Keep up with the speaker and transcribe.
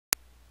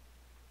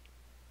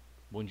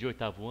Bom dia,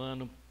 oitavo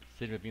ano.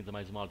 Sejam bem-vindos a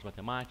mais uma aula de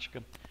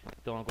matemática.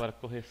 Então, agora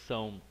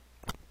correção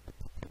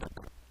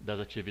das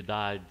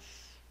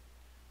atividades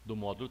do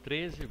módulo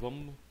 13.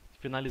 Vamos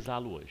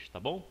finalizá-lo hoje, tá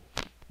bom?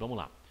 Vamos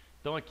lá.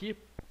 Então, aqui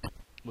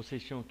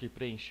vocês tinham que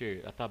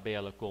preencher a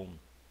tabela com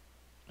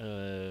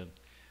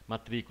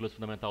matrículas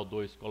fundamental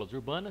 2, escolas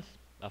urbanas.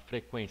 A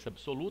frequência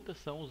absoluta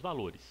são os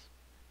valores.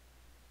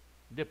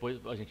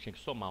 Depois a gente tinha que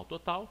somar o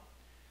total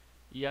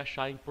e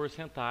achar em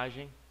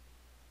porcentagem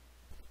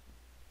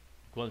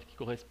quanto que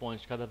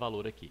corresponde cada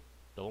valor aqui.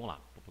 Então vamos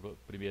lá. O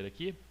primeiro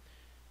aqui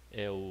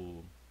é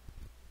o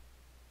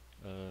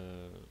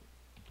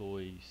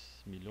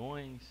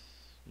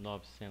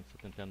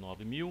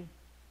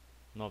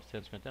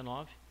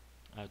 2.979.959.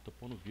 Ah, eu estou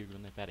pondo vírgula,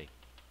 né? Pera aí.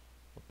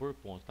 Vou pôr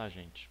ponto, tá,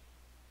 gente?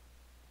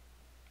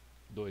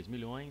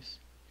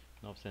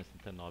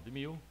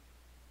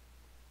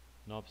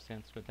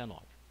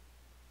 2.979.959.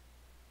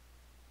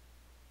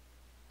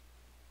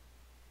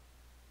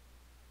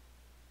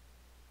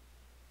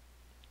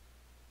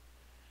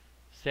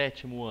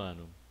 Sétimo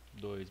ano,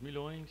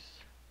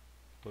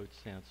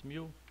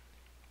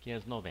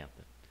 2.800.590.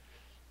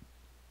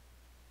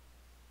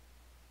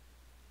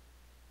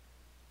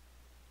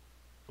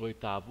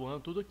 Oitavo ano,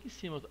 tudo aqui em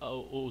cima,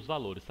 os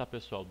valores, tá,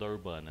 pessoal, da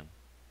urbana.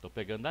 Estou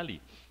pegando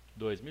dali.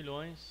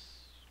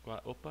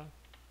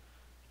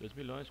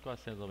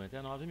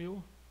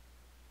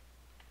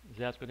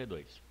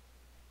 2.499.052.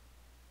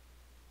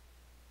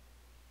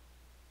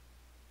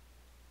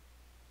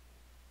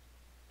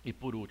 E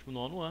por último,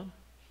 nono ano,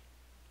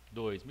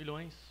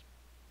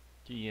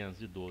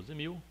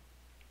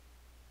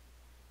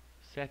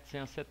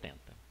 2.512.770.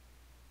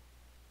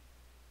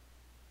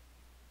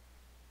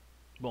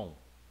 Bom,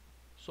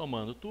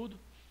 somando tudo,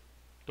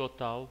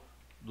 total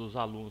dos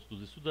alunos,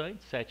 dos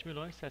estudantes,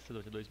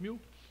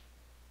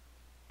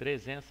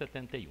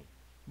 7.792.371.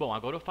 Bom,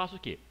 agora eu faço o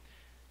quê?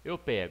 Eu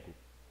pego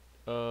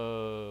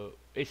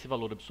esse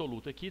valor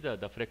absoluto aqui,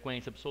 da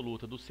frequência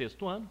absoluta do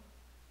sexto ano,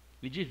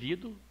 e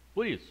divido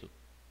por isso.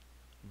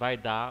 Vai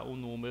dar o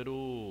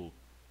número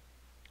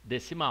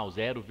decimal,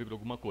 0,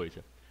 alguma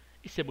coisa.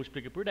 E você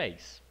multiplica por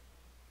 10.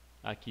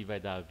 Aqui vai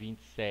dar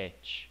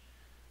 27.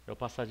 Eu vou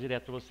passar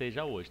direto para vocês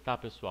já hoje, tá,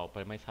 pessoal?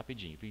 Para mais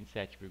rapidinho.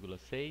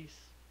 27,6.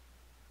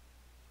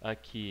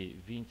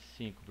 Aqui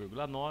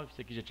 25,9.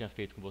 Isso aqui já tinha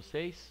feito com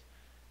vocês.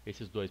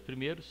 Esses dois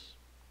primeiros.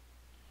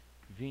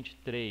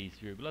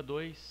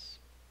 23,2.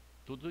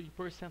 Tudo em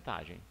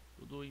porcentagem.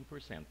 Tudo em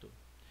porcento.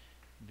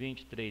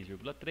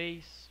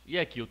 23,3. E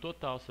aqui o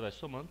total, você vai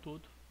somando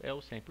tudo, é o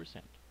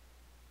 100%.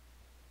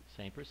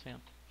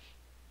 100%.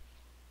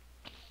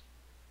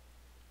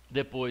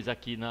 Depois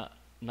aqui na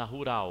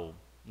rural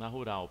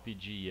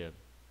pedia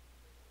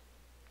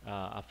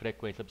a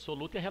frequência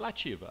absoluta e a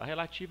relativa. A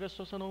relativa é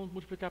só você não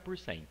multiplicar por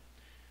 100.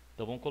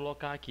 Então vamos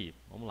colocar aqui,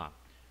 vamos lá.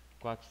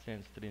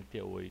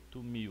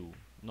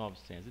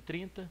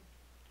 438.930.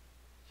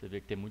 Você vê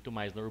que tem muito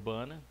mais na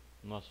urbana.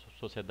 Nossa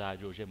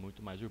sociedade hoje é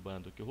muito mais urbana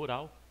do que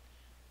rural.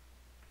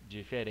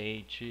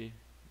 Diferente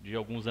de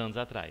alguns anos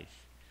atrás.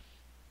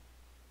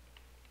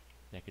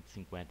 Década de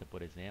 50,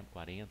 por exemplo,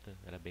 40,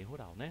 era bem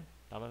rural, né?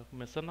 Estava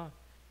começando a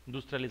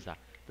industrializar.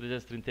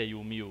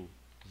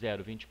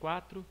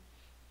 331.024.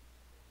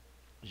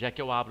 Já que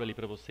eu abro ali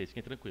para vocês,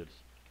 fiquem tranquilos.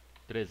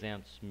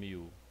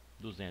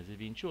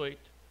 300.228.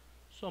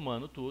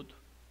 Somando tudo,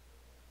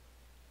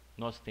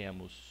 nós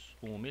temos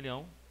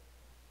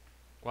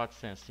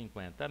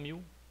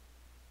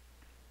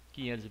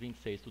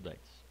 1.450.526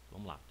 estudantes.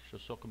 Vamos lá, deixa eu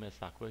só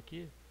começar a cor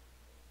aqui,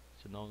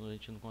 senão a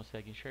gente não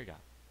consegue enxergar.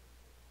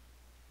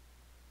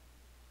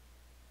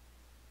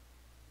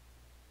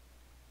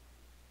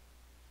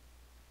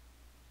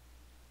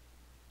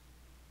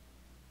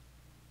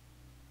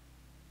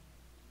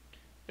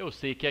 Eu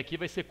sei que aqui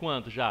vai ser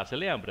quanto já? Você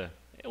lembra?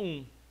 É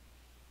 1.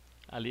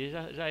 Ali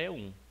já é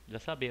 1. Já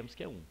sabemos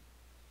que é 1.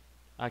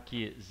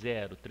 Aqui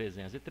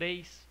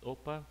 0,303.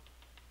 Opa.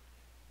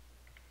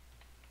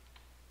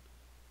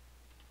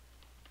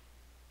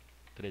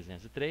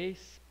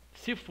 303.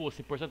 Se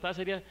fosse em porcentagem,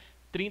 seria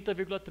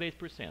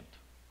 30,3%.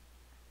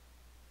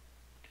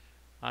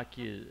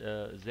 Aqui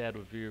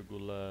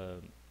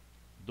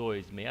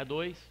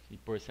 0,262. Em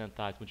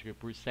porcentagem, multiplica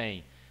por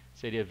 100,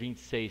 seria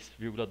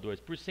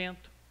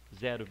 26,2%.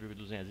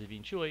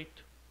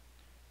 0,228.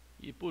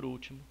 E por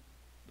último,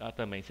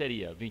 também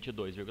seria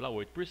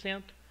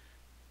 22,8%.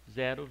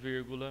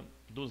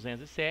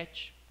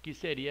 0,207, que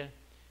seria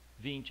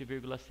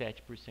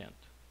 20,7%.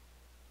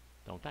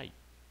 Então tá aí.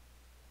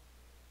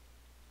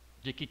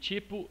 De que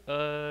tipo?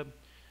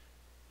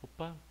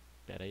 Opa,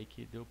 espera aí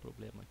que deu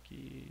problema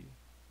aqui.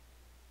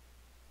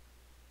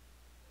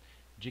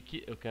 De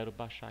que eu quero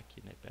baixar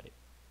aqui, né? Espera aí.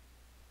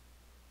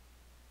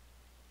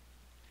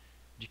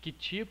 De que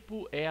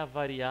tipo é a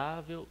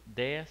variável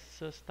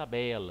dessas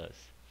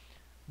tabelas?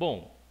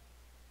 Bom,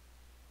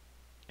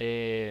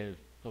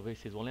 talvez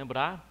vocês vão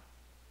lembrar.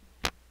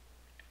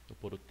 Vou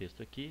pôr o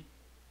texto aqui.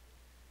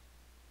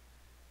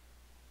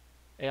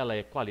 Ela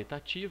é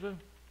qualitativa.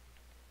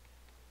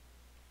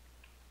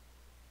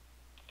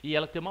 E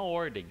ela tem uma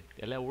ordem,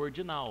 ela é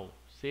ordinal,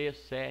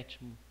 sexto,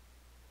 sétimo.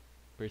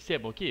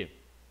 Percebam aqui?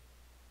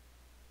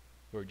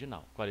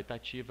 Ordinal.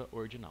 Qualitativa,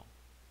 ordinal.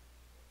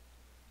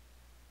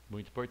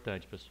 Muito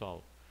importante,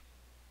 pessoal.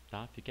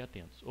 Tá? Fiquem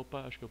atentos.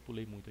 Opa, acho que eu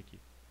pulei muito aqui.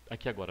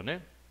 Aqui agora,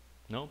 né?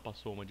 Não,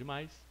 passou uma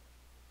demais.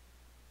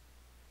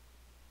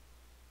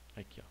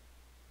 Aqui,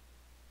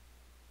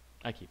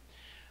 ó. Aqui.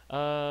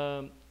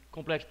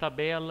 Complete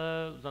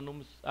tabela, os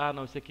números... Ah,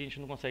 não, esse aqui a gente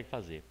não consegue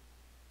fazer.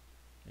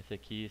 Esse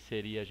aqui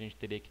seria, a gente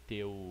teria que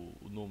ter o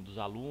número dos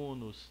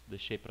alunos,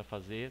 deixei para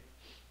fazer.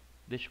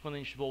 Deixa quando a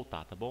gente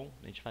voltar, tá bom?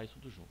 A gente faz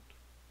tudo junto.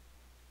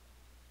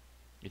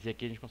 Esse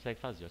aqui a gente consegue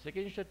fazer. Esse aqui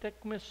a gente até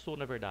começou,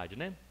 na verdade,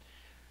 né?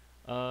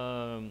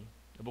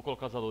 Eu vou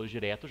colocar os valores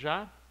direto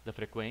já, da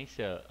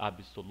frequência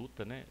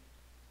absoluta, né?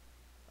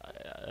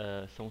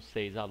 São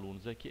 6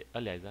 alunos aqui.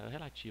 Aliás, a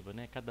relativa,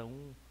 né? Cada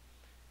um...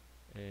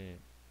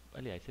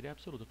 aliás, seria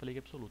absoluta. Eu falei que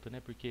é absoluta,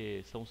 né?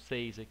 Porque são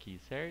 6 aqui,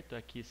 certo?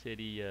 Aqui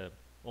seria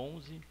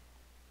 11.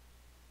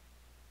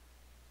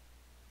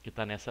 Que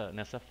está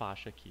nessa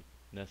faixa aqui.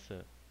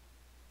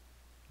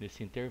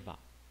 Nesse intervalo.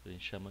 A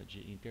gente chama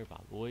de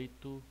intervalo.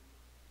 8,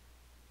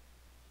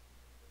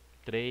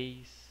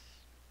 3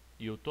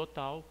 e o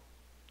total...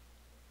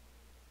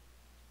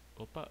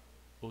 Opa,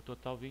 o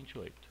total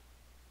 28.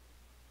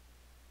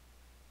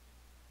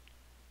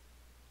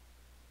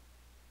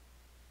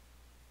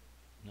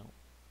 Não,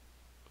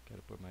 eu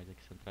quero pôr mais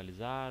aqui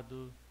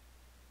centralizado.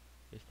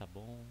 Está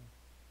bom.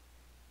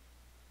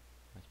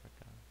 Mais para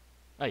cá.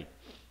 Aí.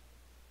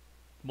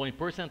 Bom, em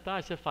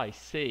porcentagem você faz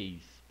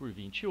 6 por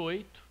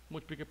 28,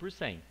 multiplica por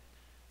 100.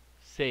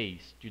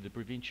 6 dividido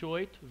por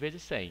 28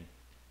 vezes 100.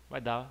 Vai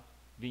dar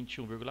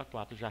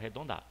 21,4 já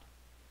arredondado.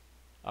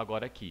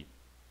 Agora aqui,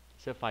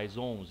 você faz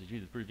 11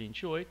 dividido por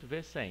 28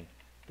 vezes 100.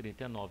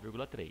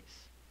 39,3.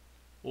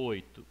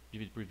 8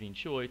 dividido por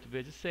 28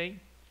 vezes 100.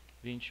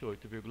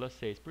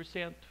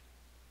 28,6%.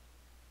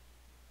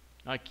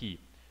 Aqui,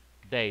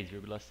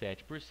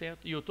 10,7%.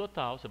 E o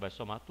total, você vai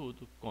somar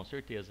tudo, com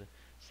certeza,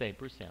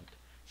 100%.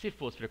 Se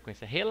fosse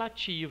frequência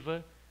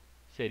relativa,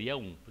 seria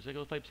 1. Por isso que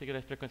eu falei para você que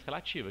é frequência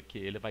relativa, que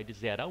ele vai de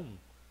 0 a 1.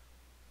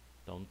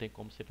 Então não tem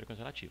como ser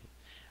frequência relativa.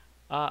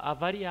 A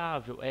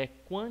variável é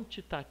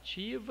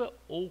quantitativa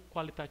ou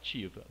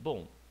qualitativa?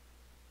 Bom,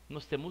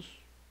 nós temos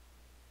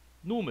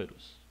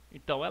números,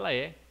 então ela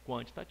é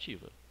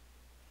quantitativa.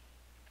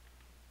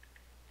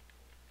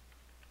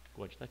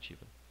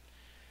 Quantitativa.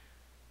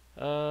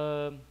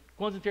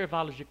 Quantos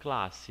intervalos de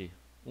classe?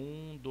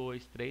 1,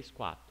 2, 3,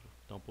 4.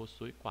 Então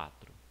possui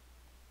 4.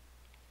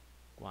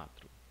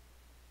 4.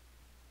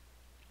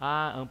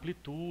 A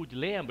amplitude,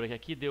 lembra que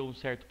aqui deu um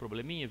certo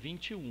probleminha?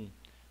 21.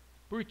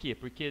 Por quê?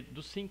 Porque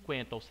dos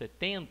 50 ao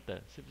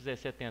 70, se fizer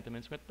 70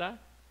 menos 50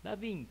 dá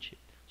 20.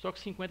 Só que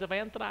 50 vai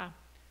entrar.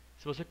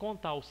 Se você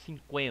contar os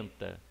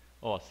 50,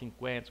 ó,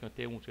 50,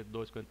 51,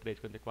 52, 53,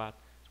 54,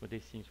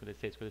 55,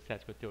 56,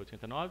 57, 58,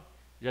 59,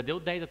 já deu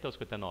 10 até os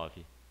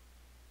 59.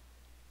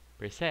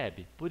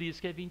 Percebe? Por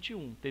isso que é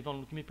 21. Teve um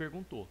aluno que me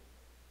perguntou.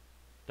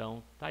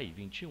 Então, tá aí,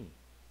 21.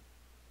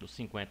 Dos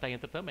 50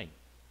 entra também.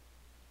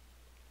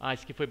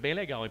 Isso aqui foi bem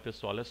legal, hein,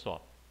 pessoal? Olha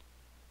só.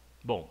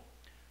 Bom,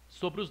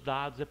 sobre os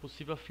dados é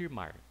possível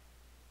afirmar.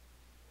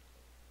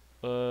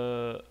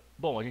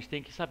 Bom, a gente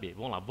tem que saber.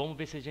 Vamos lá, vamos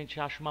ver se a gente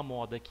acha uma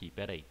moda aqui.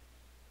 Pera aí.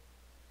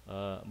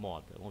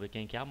 Moda. Vamos ver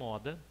quem que é a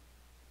moda.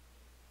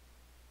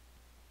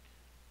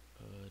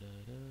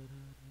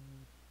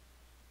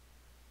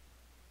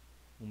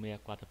 O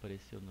 64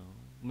 apareceu, não.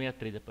 O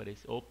 63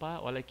 apareceu. Opa,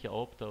 olha aqui,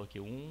 ó. Opa, tá aqui.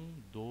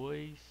 1,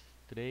 2,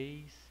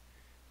 3,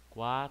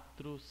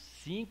 4,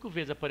 5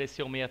 vezes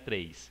apareceu o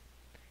 63.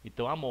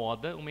 Então a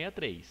moda, o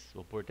 63.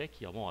 Vou pôr até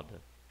aqui, ó,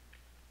 moda.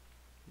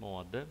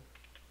 Moda,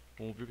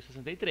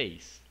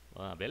 1,63.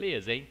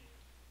 Beleza, hein?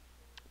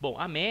 Bom,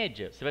 a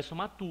média, você vai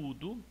somar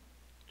tudo.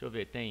 Deixa eu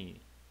ver, tem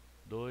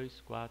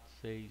 2, 4,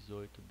 6,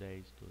 8,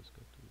 10, 12,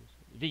 14,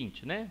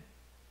 20, né?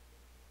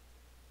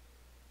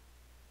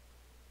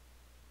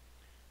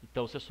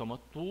 Então você soma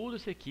tudo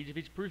isso aqui e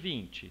divide por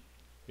 20.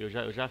 Eu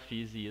já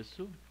fiz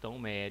isso. Então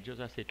média, eu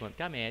já sei quanto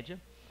que é a média.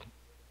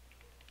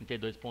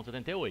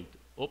 32,78.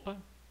 Opa!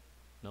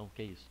 Não,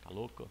 que isso? Tá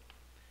louco?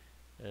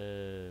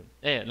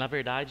 Na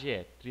verdade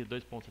é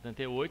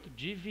 32,78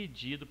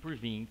 dividido por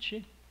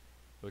 20.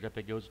 Eu já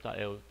peguei o resultado.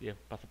 Eu ia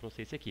passar para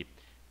vocês isso aqui.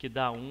 Que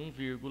dá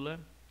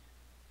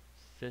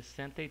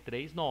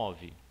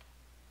 1,639.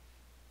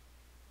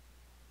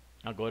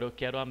 Agora eu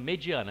quero a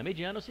mediana. A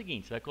mediana é o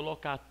seguinte: você vai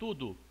colocar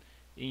tudo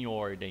em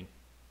ordem,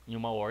 em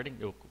uma ordem,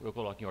 eu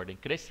coloco em ordem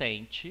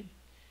crescente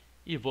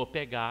e vou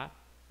pegar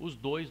os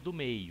dois do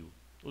meio,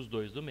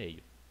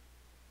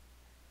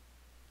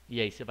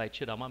 E aí você vai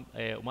tirar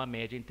uma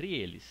média entre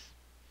eles.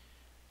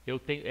 Eu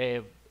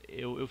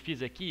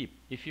fiz aqui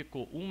e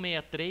ficou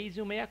 163 e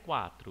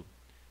 164.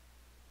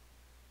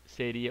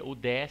 Seria o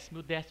décimo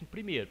e o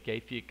 11º, que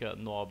aí fica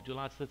 9 de um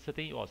lado, você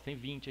tem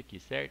 20 aqui,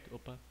 certo?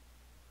 Opa.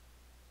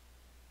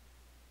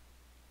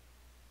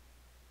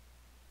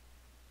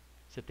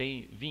 Você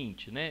tem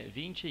 20, né?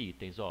 20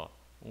 itens, ó.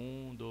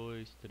 1,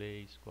 2,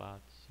 3,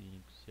 4,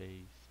 5,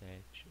 6,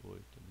 7,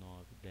 8,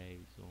 9, 10,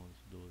 11,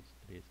 12,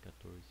 13,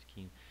 14,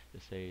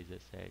 16,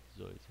 17,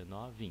 18,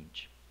 19,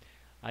 20.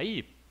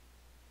 Aí,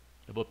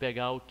 eu vou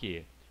pegar o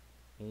quê?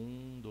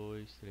 1,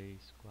 2,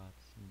 3, 4,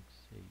 5,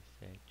 6,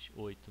 7,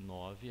 8,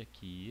 9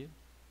 aqui.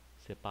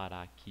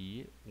 Separar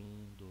aqui.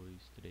 1,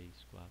 2,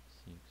 3, 4,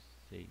 5,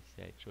 6,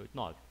 7, 8,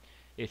 9.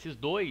 Esses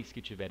dois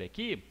que tiver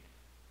aqui,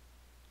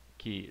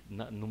 que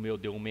no meu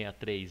deu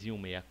 163 e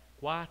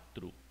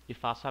 164, e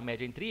faço a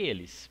média entre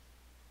eles.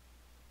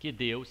 Que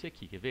deu isso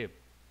aqui, quer ver?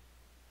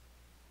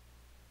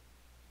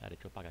 Pera,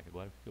 deixa eu apagar aqui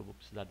agora, porque eu vou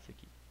precisar disso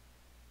aqui.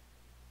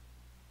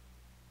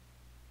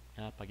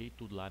 Ah, apaguei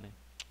tudo lá, né?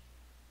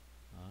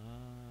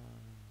 Ah,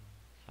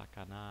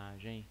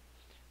 sacanagem.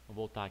 Vou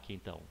voltar aqui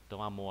então.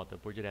 Então a moda,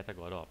 por direto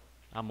agora, ó.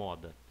 A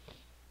moda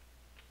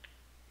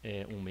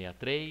é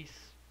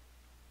 163.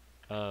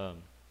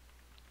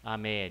 A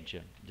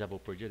média, já vou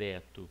por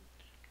direto,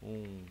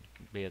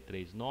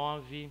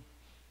 1639.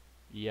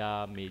 E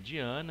a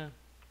mediana,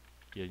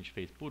 que a gente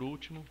fez por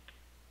último,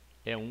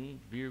 é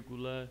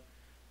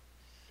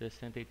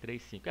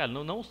 1,635.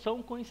 Não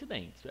são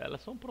coincidentes,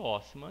 elas são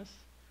próximas,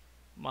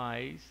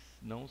 mas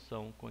não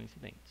são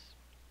coincidentes.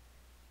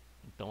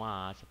 Então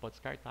a A você pode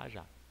descartar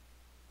já.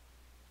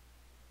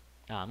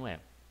 Ah, não é.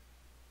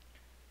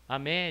 A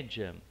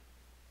média...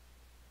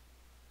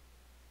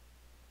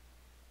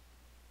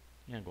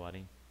 E agora,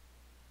 hein?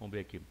 Vamos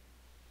ver aqui.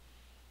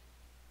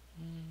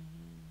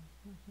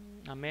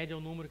 A média é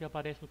o número que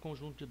aparece no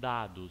conjunto de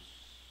dados.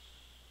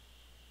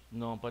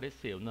 Não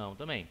apareceu. Não,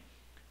 também.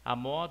 A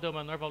moda é o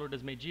menor valor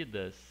das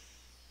medidas.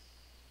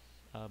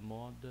 A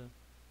moda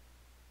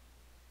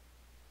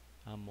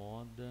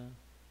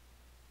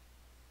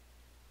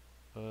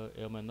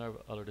é o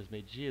menor valor das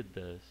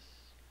medidas.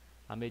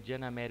 A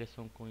mediana e a média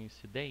são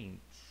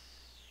coincidentes.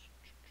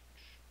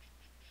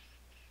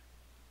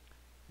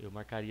 Eu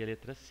marcaria a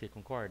letra C,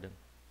 concorda?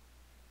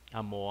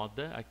 A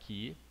moda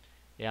aqui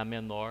é o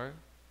menor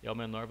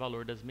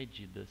valor das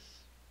medidas.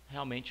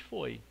 Realmente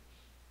foi.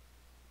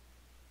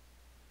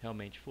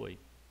 Realmente foi.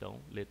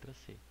 Então, letra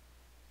C.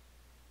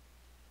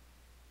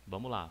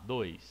 Vamos lá.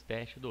 2.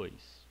 Teste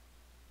 2.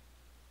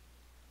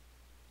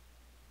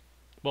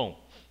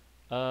 Bom,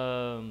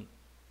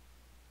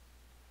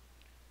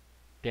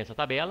 tem essa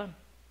tabela.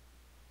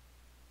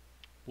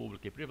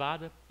 Pública e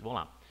privada. Vamos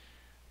lá.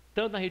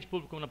 Tanto na rede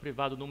pública como na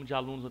privada, o número de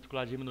alunos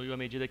matriculados diminuiu à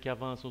medida que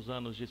avançam os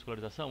anos de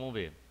escolarização? Vamos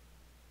ver.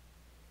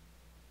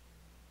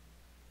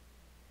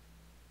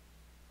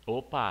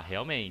 Opa,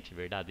 realmente,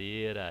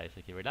 verdadeira.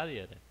 Essa aqui é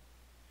verdadeira.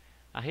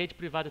 A rede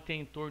privada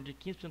tem em torno de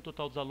 15% do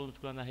total dos alunos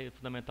matriculados na rede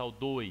fundamental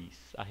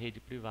 2. A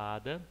rede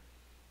privada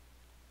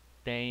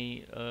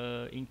tem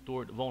em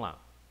torno... Vamos lá.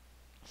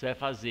 Você vai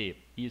fazer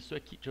isso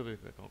aqui. Deixa eu ver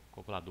o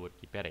calculador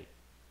aqui, peraí.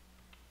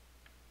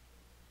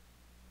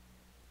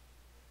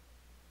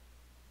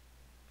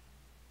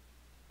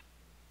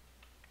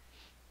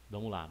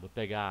 Vamos lá, vou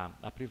pegar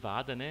a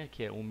privada, né,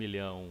 que é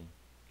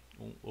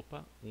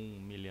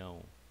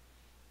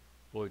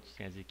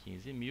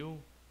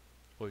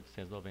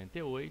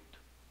 1.815.898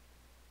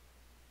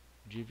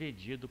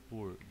 dividido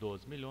por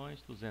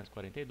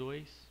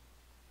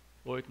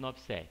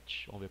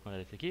 12.242.897. Vamos ver quando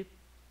é esse aqui?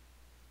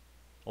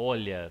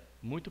 Olha,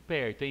 muito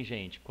perto, hein,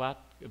 gente?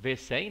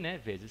 Vezes 100, né?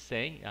 Vezes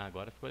 100. Ah,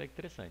 agora ficou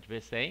interessante.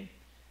 Vezes 100,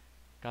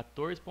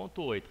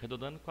 14,8.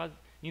 Arredondando quase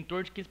em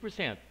torno de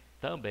 15%.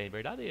 Também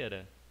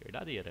verdadeira.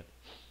 Verdadeira.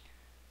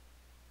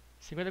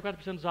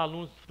 54% dos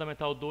alunos do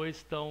Fundamental 2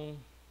 estão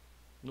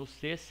no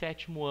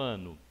sétimo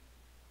ano.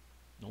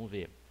 Vamos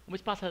ver.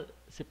 Vamos ver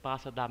se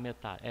passa da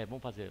metade.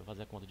 Vamos fazer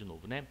a conta de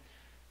novo, né?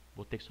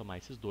 Vou ter que somar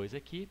esses dois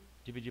aqui,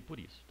 dividir por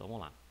isso. Então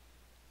vamos lá.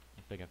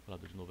 Vou pegar o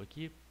calculador de novo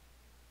aqui.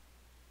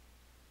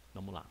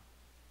 Vamos lá.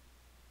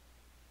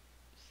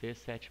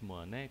 Sétimo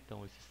ano, né?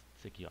 Então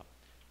esse aqui, ó.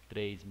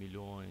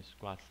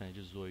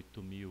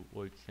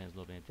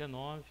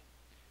 3.418.899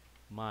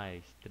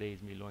 mais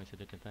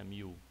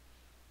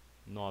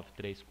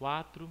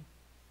 3.180.934.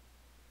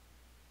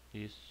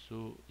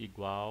 Isso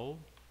igual...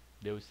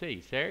 Deu isso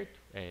aí, certo?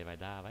 Vai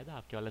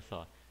dar, porque olha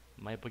só.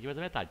 Mas um pouquinho mais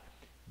da metade.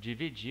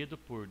 Dividido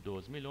por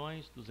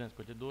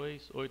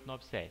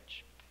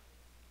 12.242.897.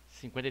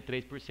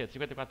 53%,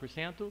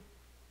 54%.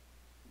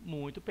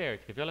 Muito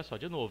perto. Quer ver? Olha só,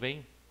 de novo,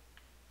 hein?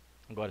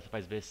 Agora você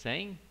faz vezes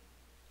 100.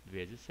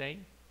 Vezes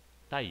 100.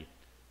 Tá aí.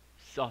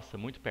 Nossa,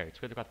 muito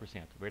perto.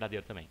 54%.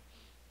 Verdadeiro também.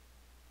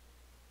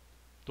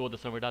 Todas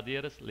são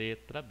verdadeiras.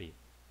 Letra B.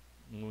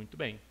 Muito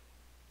bem.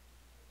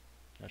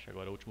 Acho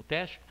agora o último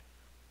teste.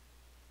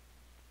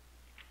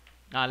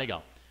 Ah,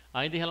 legal.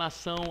 Ainda em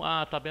relação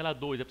à tabela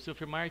 2, é preciso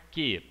afirmar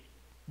que...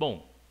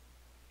 Bom,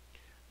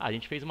 a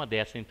gente fez uma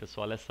dessa, hein,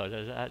 pessoal? Olha só,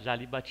 já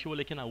ali bati o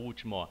olho aqui na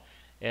última, ó.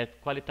 É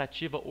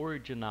qualitativa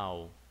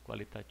ordinal.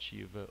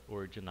 Qualitativa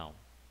ordinal.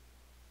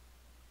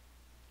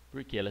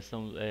 Por quê? Eles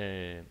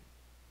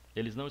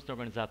não estão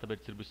organizados a tabela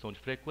de distribuição de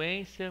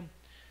frequência.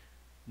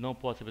 Não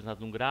pode ser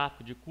apresentado num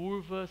gráfico de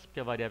curvas, porque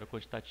a variável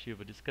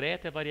quantitativa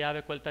discreta é a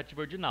variável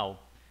qualitativa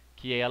ordinal.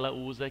 Que ela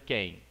usa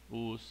quem?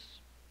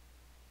 Os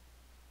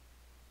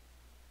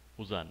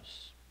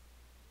anos.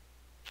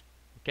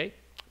 Ok?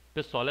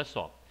 Pessoal, olha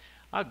só.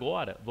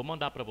 Agora, vou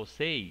mandar para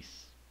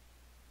vocês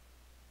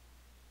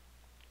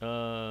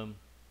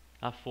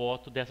a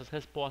foto dessas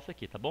respostas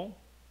aqui, tá bom?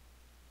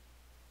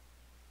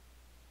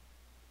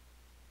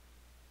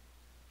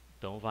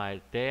 Então vai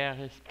até a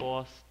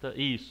resposta,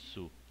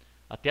 isso,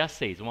 até a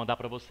 6, vou mandar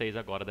para vocês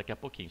agora daqui a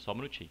pouquinho, só um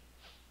minutinho.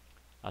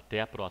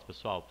 Até a próxima,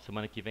 pessoal.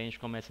 Semana que vem a gente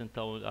começa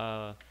então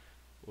a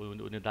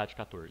unidade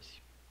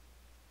 14.